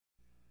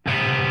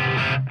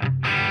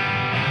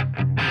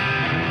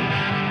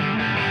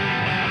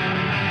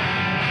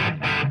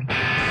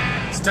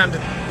it's time to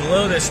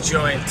blow this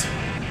joint.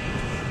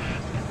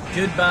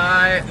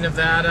 Goodbye,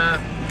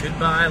 Nevada.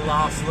 Goodbye,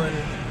 Laughlin.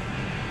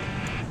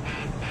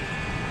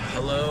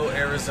 Hello,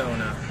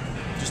 Arizona.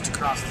 Just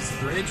across this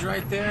bridge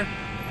right there.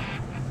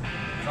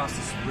 Across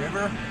this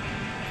river.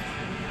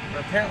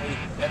 Where apparently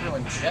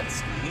everyone jet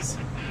skis.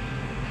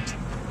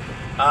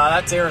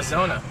 That's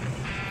Arizona.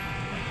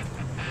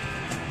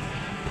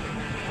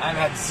 I've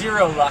had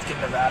zero luck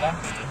in Nevada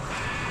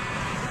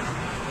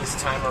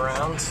this time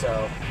around,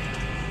 so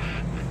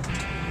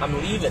I'm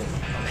leaving.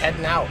 I'm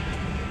heading out.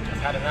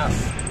 I've had enough.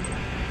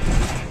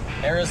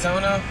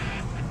 Arizona,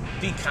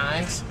 be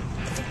kind.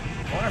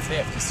 I wonder if they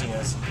have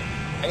casinos.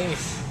 I need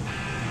to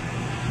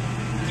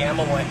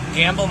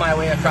gamble my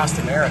way across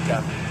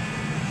America.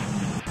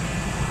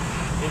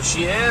 Here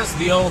she is,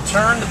 the old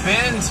turn to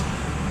bend.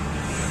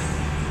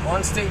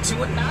 One state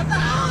to another.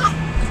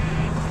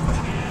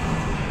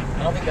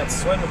 I don't think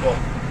that's swimmable.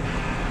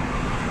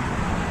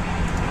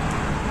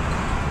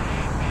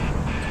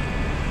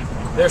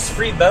 There's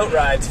free boat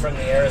rides from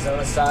the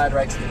Arizona side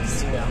right to the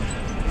casino.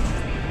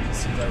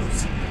 See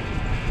those.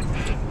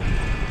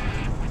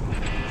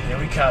 Here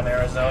we come,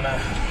 Arizona.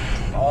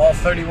 All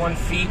 31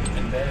 feet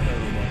and Ben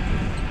Hooligun.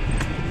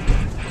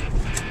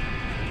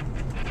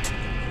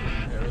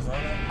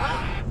 Arizona.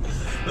 Ah.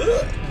 Did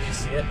you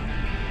see it?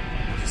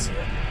 Did you see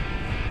it?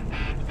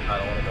 I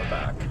don't want to go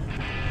back.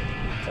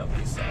 Tell me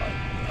you saw it.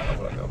 I don't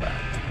want to go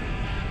back.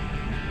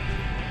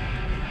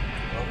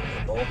 Welcome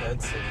to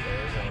Bullhead City,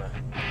 Arizona.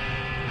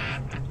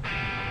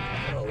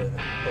 I don't live in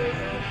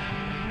Bullhead.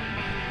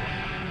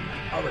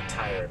 I'll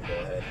retire in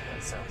Bullhead.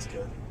 That sounds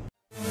good.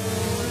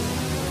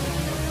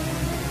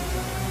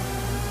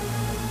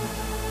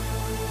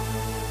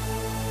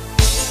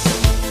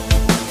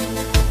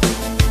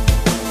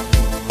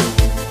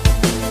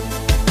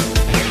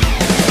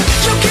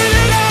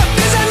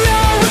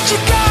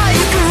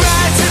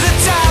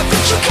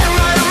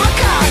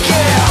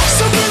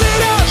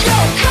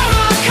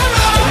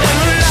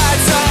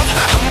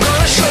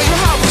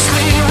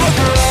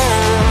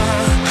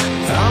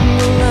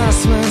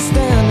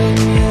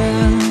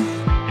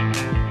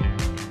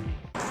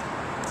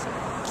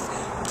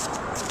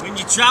 When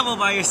you travel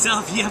by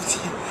yourself, you have to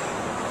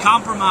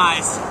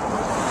compromise.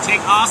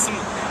 Take awesome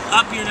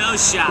up your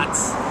nose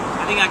shots.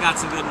 I think I got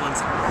some good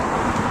ones.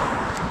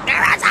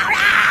 Arizona!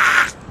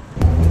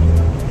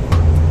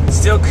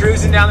 Still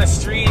cruising down the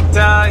street in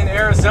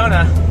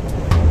Arizona.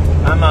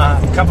 I'm a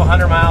couple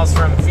hundred miles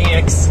from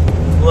Phoenix,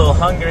 a little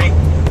hungry.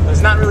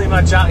 There's not really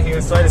much out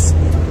here, so I just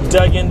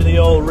dug into the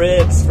old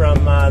ribs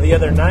from the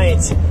other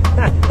night.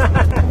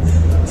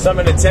 So I'm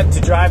going to attempt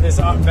to drive this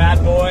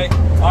bad boy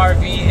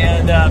RV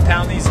and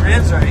pound these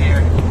ribs right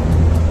here.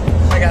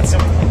 I got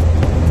some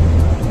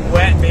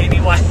wet baby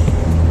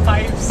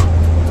wipes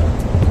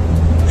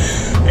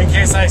in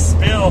case I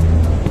spill.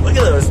 Look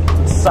at those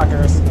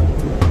suckers.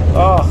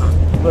 Oh,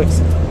 looks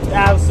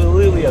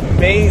absolutely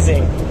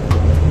amazing.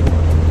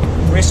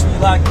 Wish me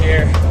luck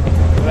here,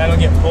 that I don't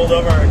get pulled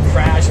over and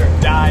crash or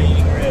die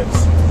eating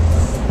ribs.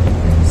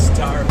 I'm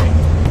starving.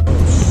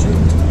 Oh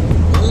shoot.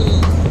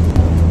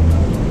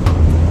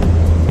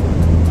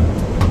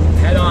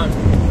 Head on.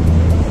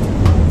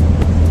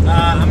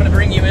 I'm gonna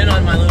bring you in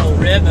on my little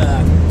rib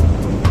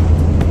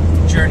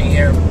journey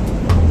here.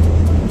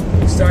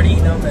 Start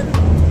eating them, and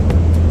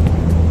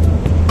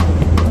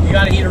you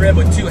gotta eat a rib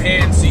with two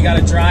hands, so you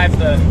gotta drive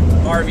the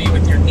RV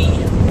with your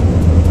knee.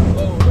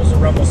 Oh, those are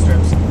rumble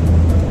strips.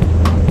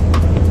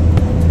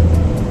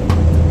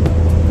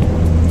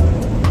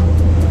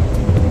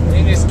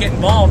 Just get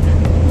involved.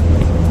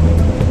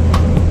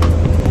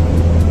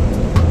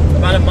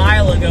 About a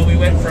mile ago, we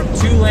went from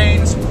 2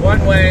 lanes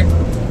one way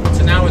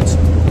to now it's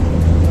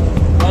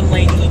 1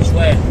 lane each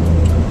way.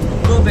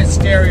 A little bit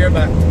scarier,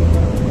 but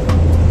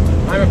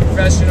I'm a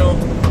professional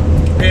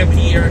rib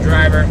eater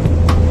driver.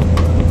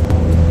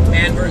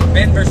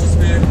 Ben versus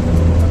food.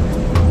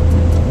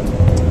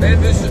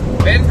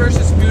 Ben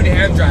versus food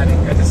and driving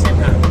at the same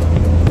time.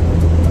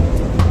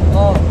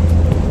 Oh,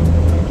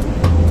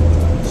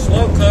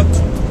 slow cooked.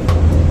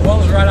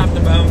 Rolls right off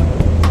the bone.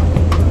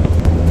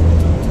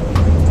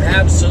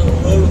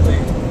 Absolutely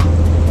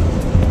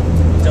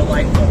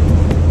delightful.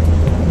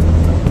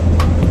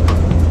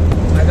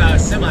 I got a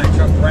semi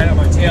truck right on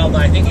my tail,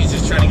 but I think he's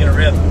just trying to get a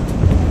rib.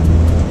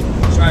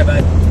 Sorry,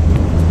 bud.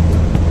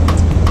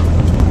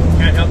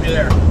 Can't help you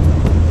there.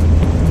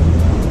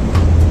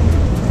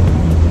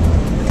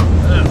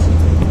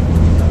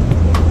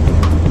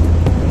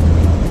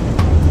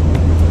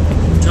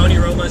 Tony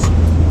Roma's.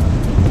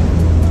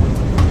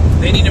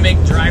 They need to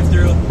make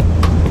drive-through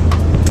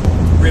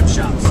rib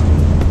shops,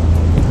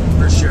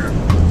 for sure.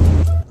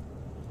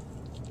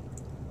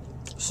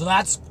 So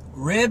that's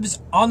ribs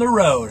on the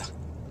road.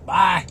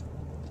 Bye.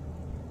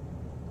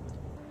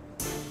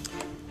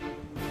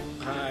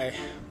 Hi,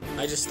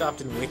 I just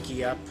stopped in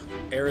Wickiup,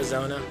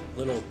 Arizona,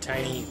 little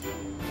tiny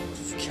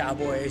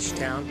cowboyish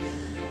town,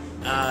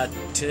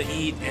 to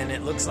eat, and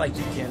it looks like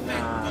you can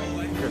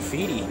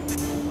graffiti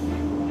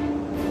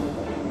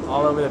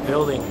all over the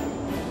building.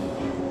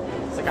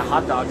 It's like a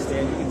hot dog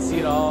stand. You can see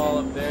it all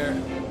up there.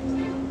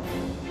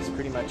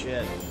 much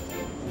it.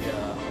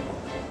 Yeah.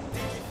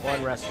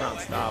 One restaurant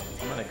stop.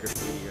 I'm gonna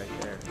graffiti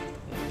right there.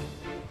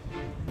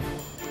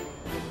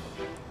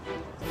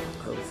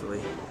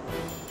 Hopefully.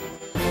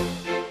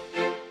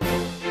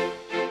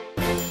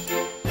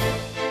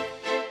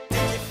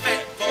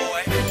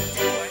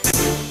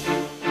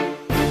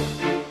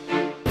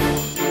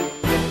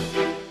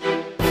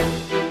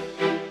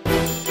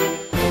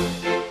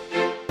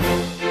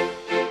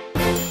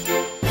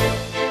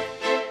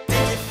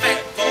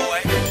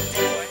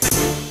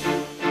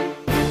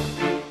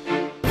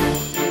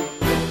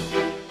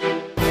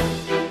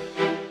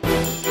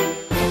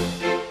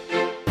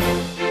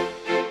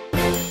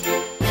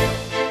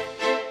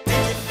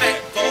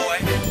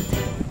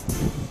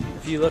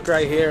 If you look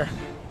right here,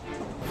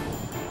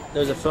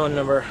 there's a phone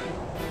number,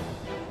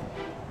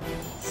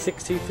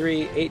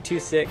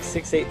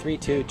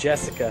 623-826-6832.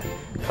 Jessica,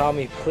 call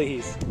me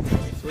please. So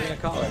we're gonna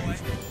call her.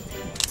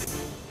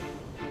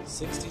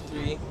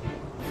 63-826-6832.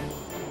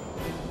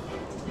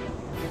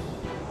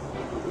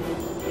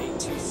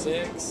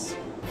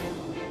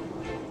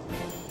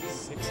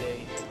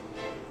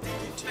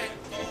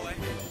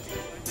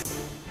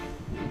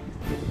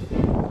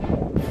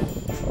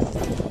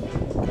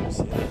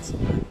 See that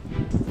somewhere?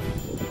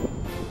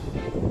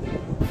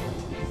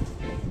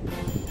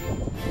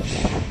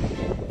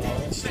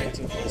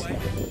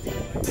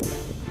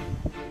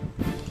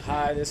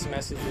 Hi, this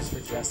message is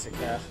for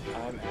Jessica.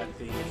 I'm at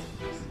the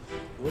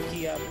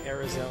Wiki Up,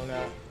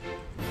 Arizona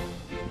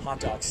hot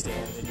dog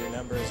stand, and your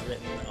number is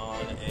written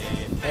on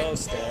a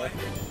post there,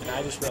 and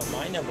I just wrote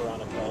my number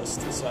on a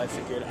post, so I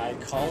figured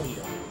I'd call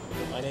you.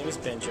 My name is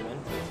Benjamin.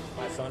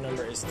 My phone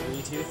number is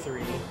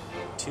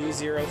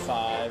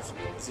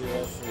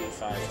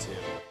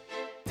 323-205-0352.